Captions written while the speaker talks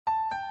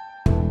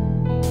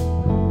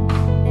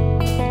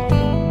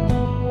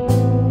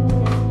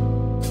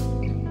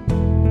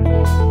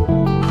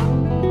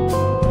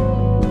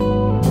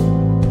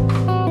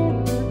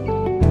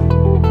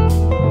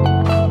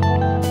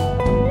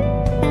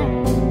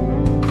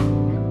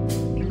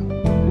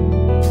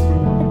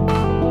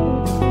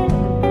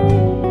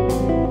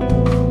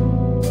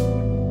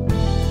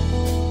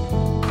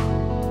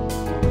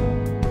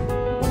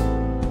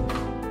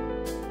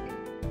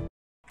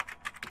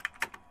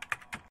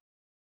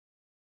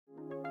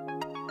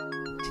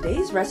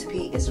Today's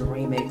recipe is a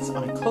remix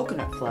on a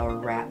coconut flour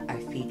wrap I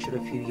featured a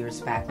few years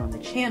back on the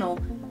channel,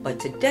 but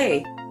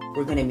today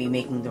we're going to be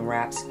making the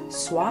wraps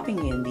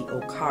swapping in the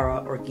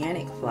Okara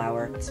organic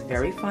flour. It's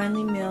very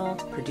finely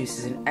milled,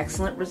 produces an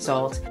excellent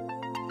result.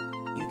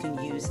 You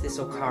can use this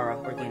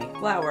Okara organic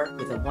flour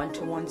with a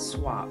 1-to-1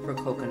 swap for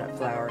coconut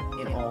flour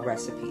in all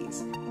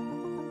recipes.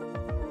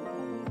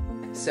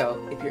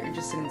 So if you're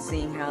interested in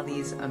seeing how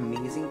these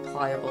amazing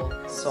pliable,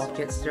 soft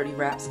yet sturdy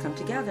wraps come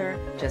together,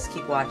 just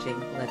keep watching.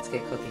 Let's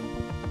get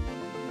cooking.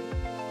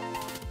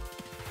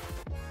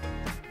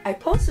 I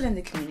posted in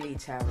the community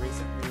tab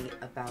recently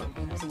about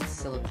using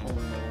silicone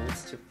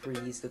molds to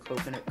freeze the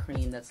coconut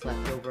cream that's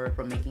left over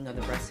from making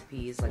other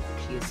recipes like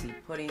the chia seed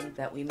pudding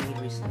that we made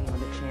recently on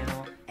the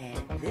channel.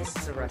 And this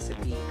is a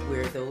recipe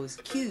where those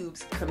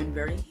cubes come in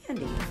very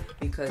handy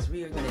because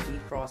we are going to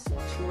defrost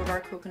 2 of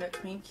our coconut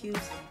cream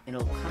cubes and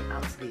it'll come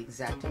out to the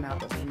exact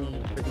amount that we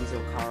need for these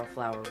Okara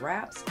flour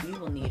wraps. We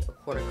will need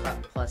a 1/4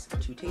 cup plus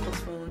 2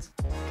 tablespoons.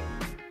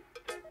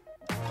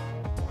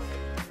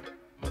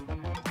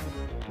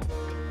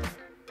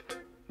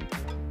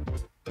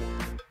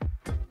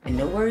 And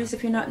no worries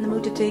if you're not in the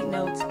mood to take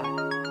notes.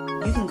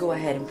 You can go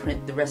ahead and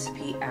print the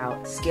recipe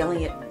out,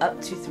 scaling it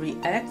up to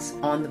 3x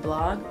on the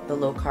blog,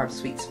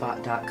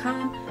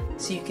 thelowcarbsweetspot.com,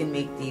 so you can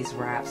make these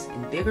wraps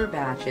in bigger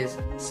batches,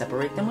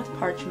 separate them with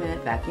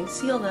parchment, vacuum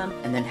seal them,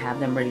 and then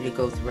have them ready to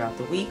go throughout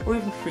the week or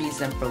even freeze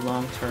them for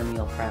long-term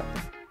meal prep.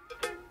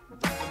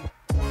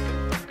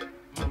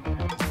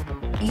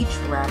 Each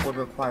wrap would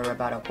require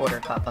about a 1/4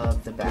 cup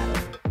of the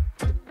batter.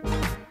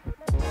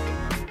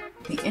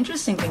 The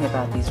interesting thing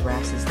about these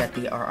wraps is that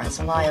they are as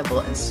pliable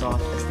and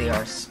soft as they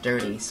are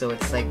sturdy, so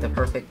it's like the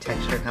perfect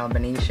texture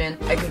combination.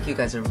 I think you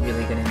guys are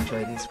really going to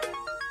enjoy these.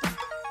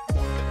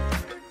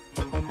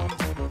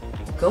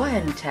 Go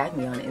ahead and tag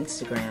me on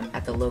Instagram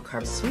at the Low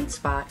Carb Sweet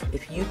Spot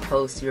if you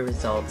post your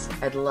results.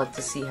 I'd love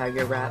to see how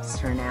your wraps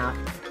turn out.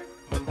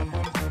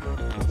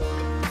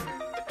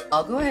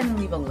 I'll go ahead and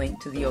leave a link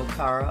to the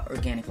Okara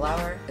organic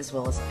flour as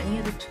well as any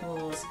of the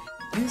tools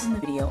used in the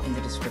video in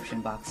the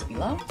description box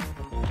below.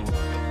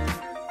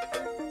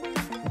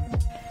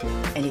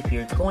 And if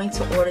you're going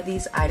to order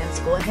these items,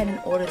 go ahead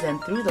and order them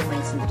through the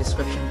links in the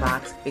description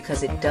box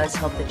because it does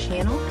help the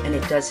channel and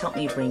it does help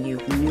me bring you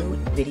new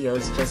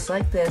videos just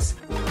like this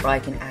where I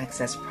can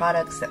access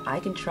products that I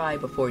can try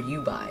before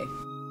you buy.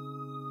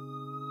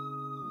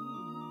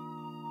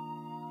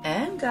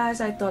 And guys,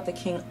 I thought the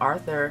King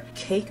Arthur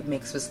cake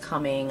mix was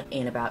coming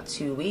in about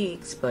 2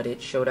 weeks, but it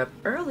showed up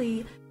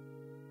early.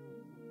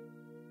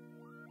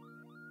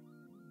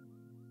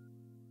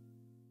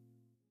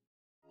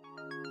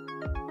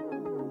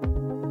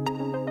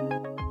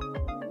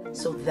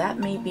 So that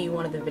may be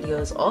one of the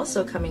videos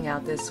also coming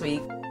out this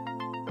week.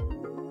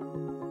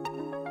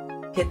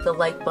 Hit the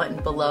like button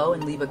below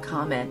and leave a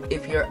comment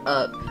if you're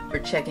up for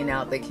checking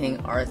out the King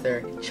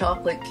Arthur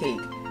chocolate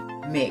cake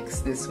mix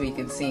this week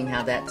and seeing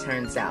how that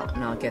turns out,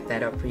 and I'll get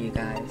that up for you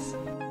guys.